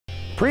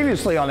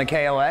Previously on the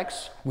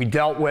KLX, we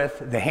dealt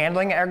with the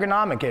handling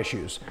ergonomic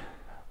issues.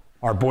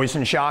 Our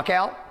Boyson shock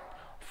out,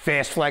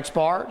 fast flex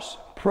bars,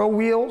 pro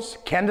wheels,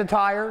 Kenda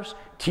tires,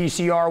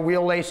 TCR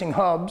wheel lacing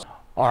hubs,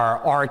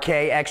 our RK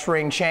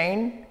X-ring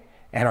chain,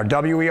 and our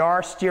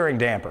WER steering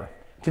damper.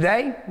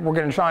 Today, we're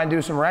going to try and do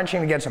some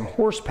wrenching to get some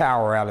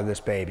horsepower out of this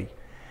baby.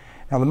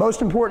 Now the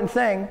most important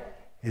thing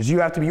is you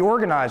have to be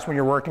organized when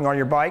you're working on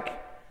your bike.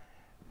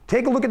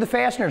 Take a look at the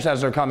fasteners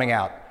as they're coming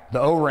out, the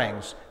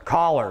O-rings,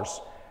 collars.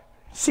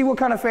 See what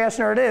kind of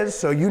fastener it is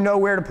so you know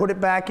where to put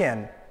it back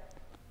in.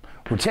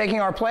 We're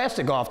taking our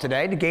plastic off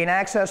today to gain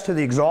access to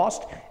the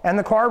exhaust and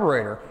the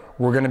carburetor.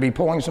 We're going to be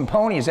pulling some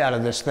ponies out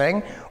of this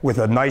thing with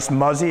a nice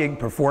Muzzy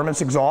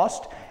performance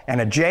exhaust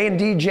and a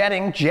J&D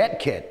jetting jet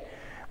kit.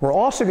 We're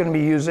also going to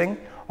be using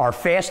our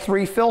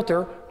Pt4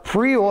 filter,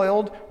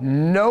 pre-oiled,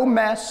 no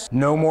mess,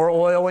 no more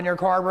oil in your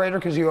carburetor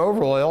because you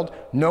over-oiled,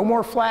 no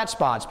more flat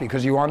spots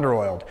because you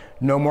under-oiled,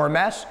 no more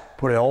mess,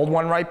 put an old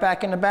one right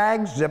back in the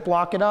bag,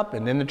 ziplock it up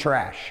and in the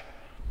trash.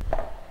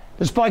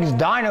 This bike is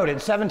dynoed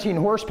at 17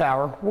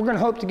 horsepower. We're going to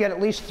hope to get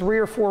at least 3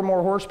 or 4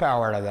 more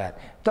horsepower out of that.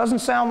 Doesn't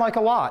sound like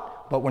a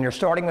lot, but when you're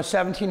starting with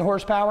 17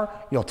 horsepower,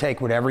 you'll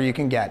take whatever you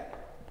can get.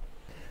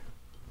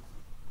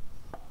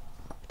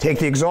 Take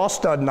the exhaust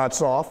stud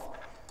nuts off.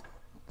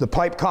 The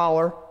pipe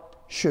collar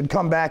should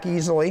come back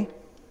easily.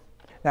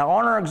 Now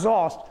on our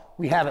exhaust,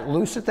 we have it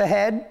loose at the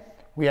head,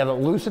 we have it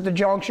loose at the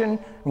junction,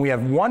 and we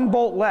have one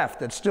bolt left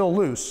that's still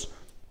loose.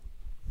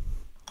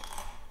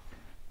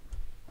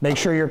 Make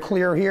sure you're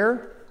clear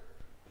here.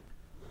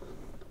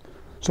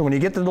 So when you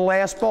get to the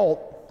last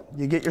bolt,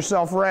 you get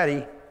yourself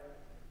ready.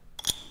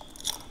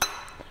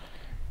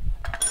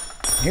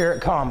 Here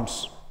it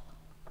comes.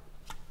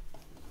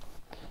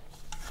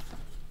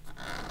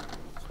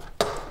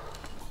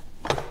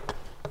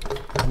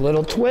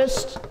 Little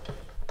twist,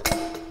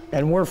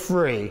 and we're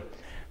free.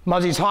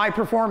 Muzzy's high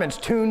performance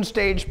tuned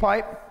stage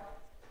pipe,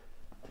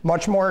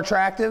 much more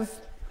attractive.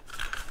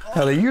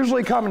 Now they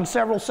usually come in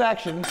several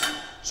sections,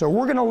 so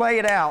we're going to lay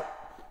it out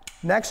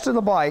next to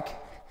the bike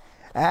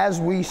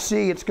as we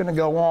see it's going to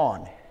go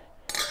on.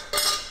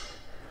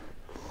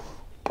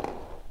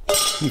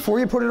 Before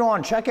you put it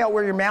on, check out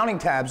where your mounting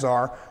tabs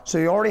are so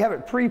you already have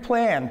it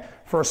pre-planned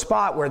for a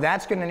spot where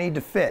that's going to need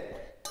to fit.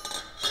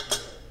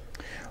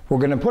 We're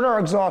going to put our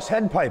exhaust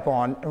head pipe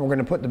on, and we're going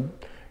to put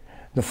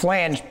the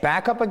flange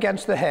back up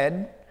against the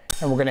head,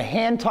 and we're going to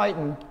hand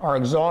tighten our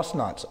exhaust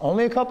nuts.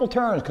 Only a couple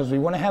turns because we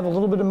want to have a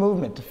little bit of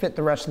movement to fit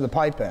the rest of the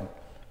pipe in.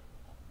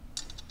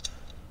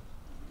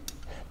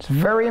 It's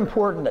very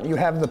important that you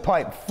have the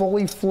pipe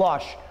fully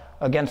flush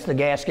against the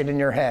gasket in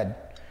your head.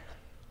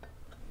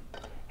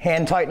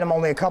 Hand tighten them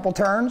only a couple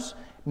turns,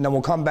 and then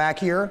we'll come back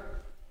here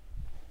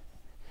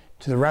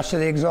to the rest of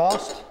the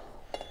exhaust.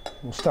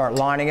 We'll start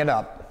lining it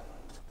up.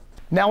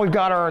 Now we've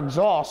got our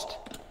exhaust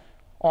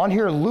on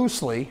here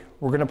loosely.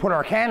 We're going to put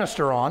our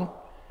canister on.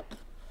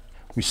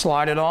 We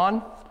slide it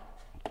on,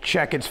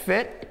 check its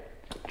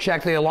fit,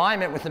 check the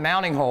alignment with the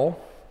mounting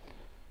hole,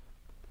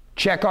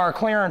 check our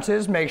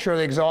clearances, make sure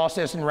the exhaust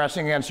isn't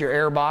resting against your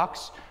air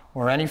box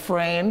or any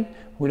frame.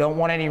 We don't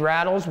want any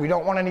rattles, we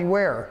don't want any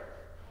wear.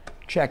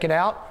 Check it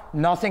out,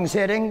 nothing's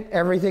hitting,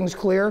 everything's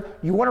clear.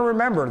 You want to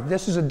remember,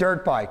 this is a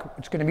dirt bike.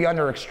 It's going to be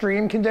under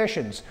extreme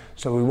conditions,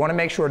 so we want to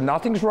make sure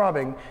nothing's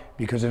rubbing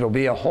because it'll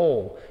be a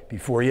hole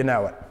before you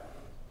know it.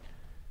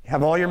 You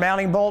have all your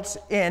mounting bolts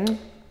in,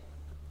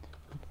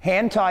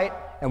 hand tight,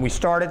 and we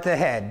start at the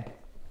head.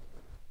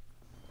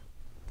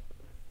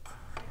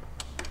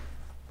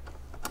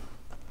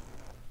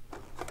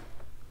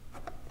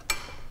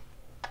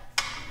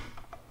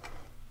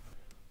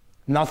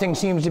 Nothing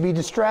seems to be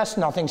distressed,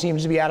 nothing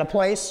seems to be out of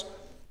place.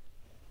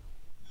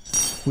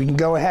 We can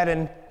go ahead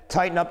and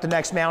tighten up the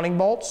next mounting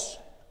bolts.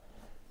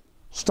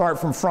 Start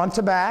from front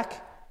to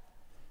back.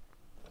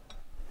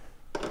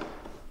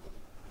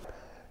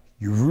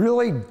 You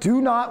really do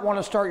not want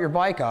to start your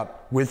bike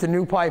up with the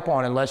new pipe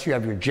on unless you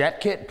have your jet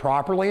kit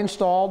properly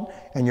installed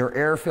and your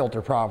air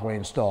filter properly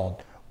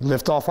installed.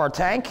 Lift off our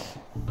tank.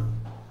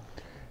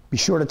 Be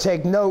sure to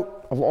take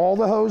note of all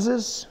the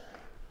hoses.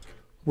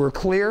 We're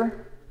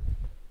clear.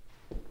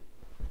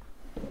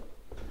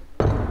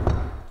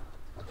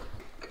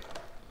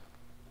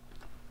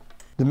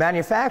 The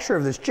manufacturer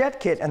of this jet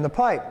kit and the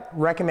pipe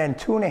recommend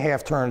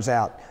 2.5 turns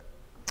out.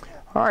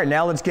 All right,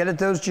 now let's get at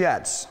those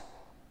jets.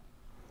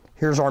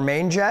 Here's our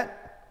main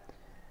jet.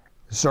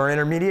 This is our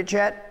intermediate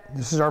jet.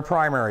 This is our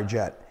primary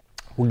jet.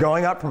 We're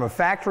going up from a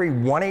factory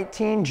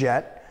 118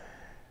 jet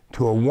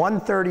to a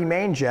 130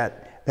 main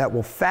jet that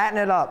will fatten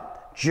it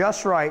up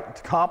just right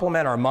to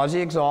complement our Muzzy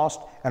exhaust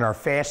and our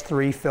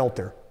Pt4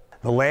 filter.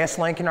 The last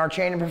link in our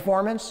chain of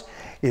performance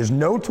is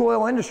No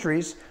Toil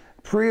Industries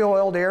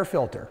pre-oiled air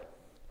filter.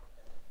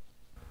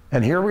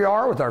 And here we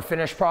are with our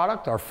finished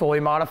product, our fully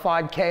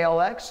modified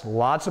KLX.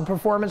 Lots of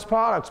performance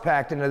products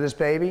packed into this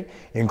baby,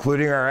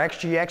 including our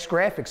XGX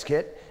graphics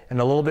kit. And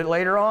a little bit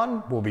later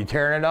on, we'll be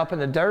tearing it up in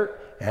the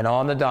dirt and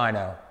on the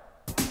dyno.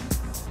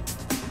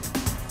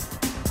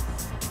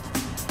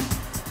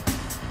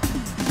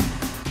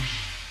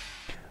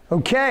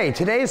 Okay,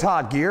 today's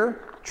hot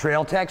gear,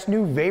 Trailtech's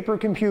new Vapor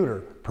computer,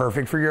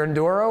 perfect for your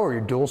enduro or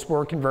your dual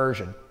sport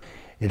conversion.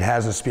 It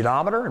has a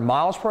speedometer in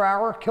miles per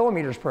hour,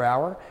 kilometers per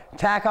hour,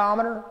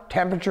 tachometer,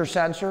 temperature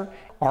sensor,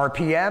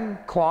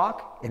 RPM,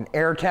 clock, and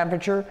air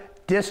temperature,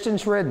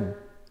 distance ridden.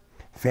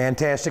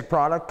 Fantastic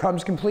product,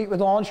 comes complete with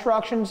all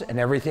instructions and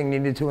everything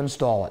needed to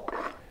install it.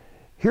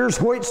 Here's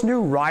Hoyt's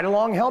new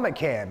ride-along helmet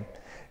cam.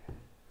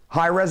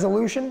 High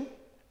resolution,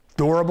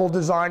 durable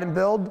design and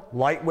build,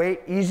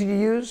 lightweight, easy to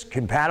use,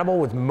 compatible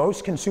with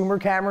most consumer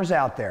cameras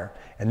out there.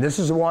 And this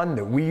is the one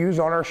that we use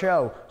on our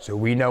show, so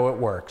we know it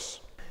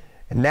works.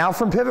 And now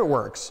from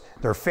Pt4,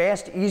 their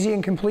fast, easy,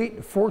 and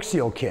complete fork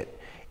seal kit.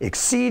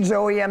 Exceeds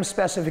OEM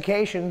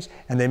specifications,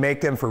 and they make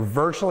them for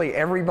virtually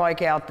every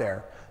bike out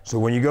there. So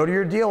when you go to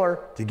your dealer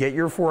to get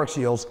your fork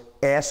seals,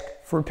 ask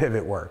for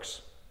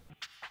Pt4.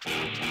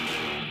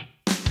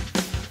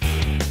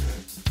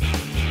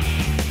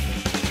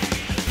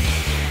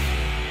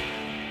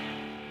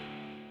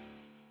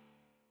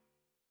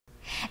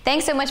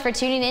 Thanks so much for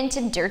tuning in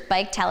to Dirt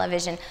Bike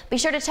Television. Be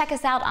sure to check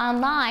us out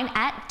online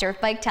at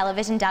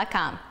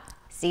dirtbiketelevision.com.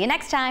 See you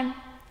next time.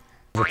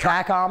 The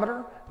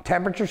tachometer,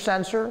 temperature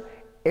sensor,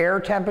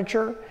 air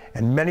temperature,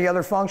 and many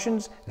other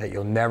functions that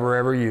you'll never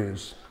ever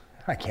use.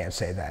 I can't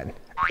say that.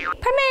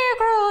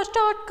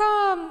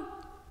 PremierGross.com.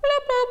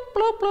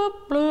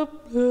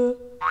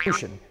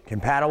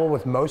 Compatible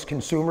with most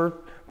consumer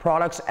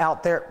products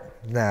out there.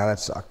 Nah, that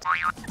sucked.